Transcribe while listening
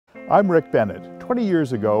I'm Rick Bennett. 20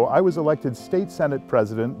 years ago, I was elected State Senate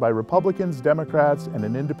President by Republicans, Democrats, and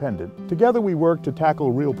an independent. Together we worked to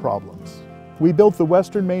tackle real problems. We built the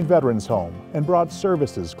Western Maine Veterans Home and brought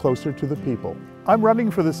services closer to the people. I'm running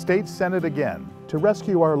for the State Senate again to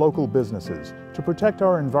rescue our local businesses, to protect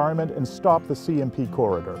our environment and stop the CMP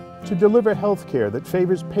corridor, to deliver health care that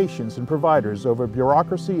favors patients and providers over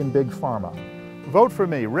bureaucracy and big pharma. Vote for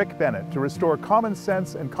me, Rick Bennett, to restore common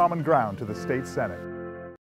sense and common ground to the State Senate.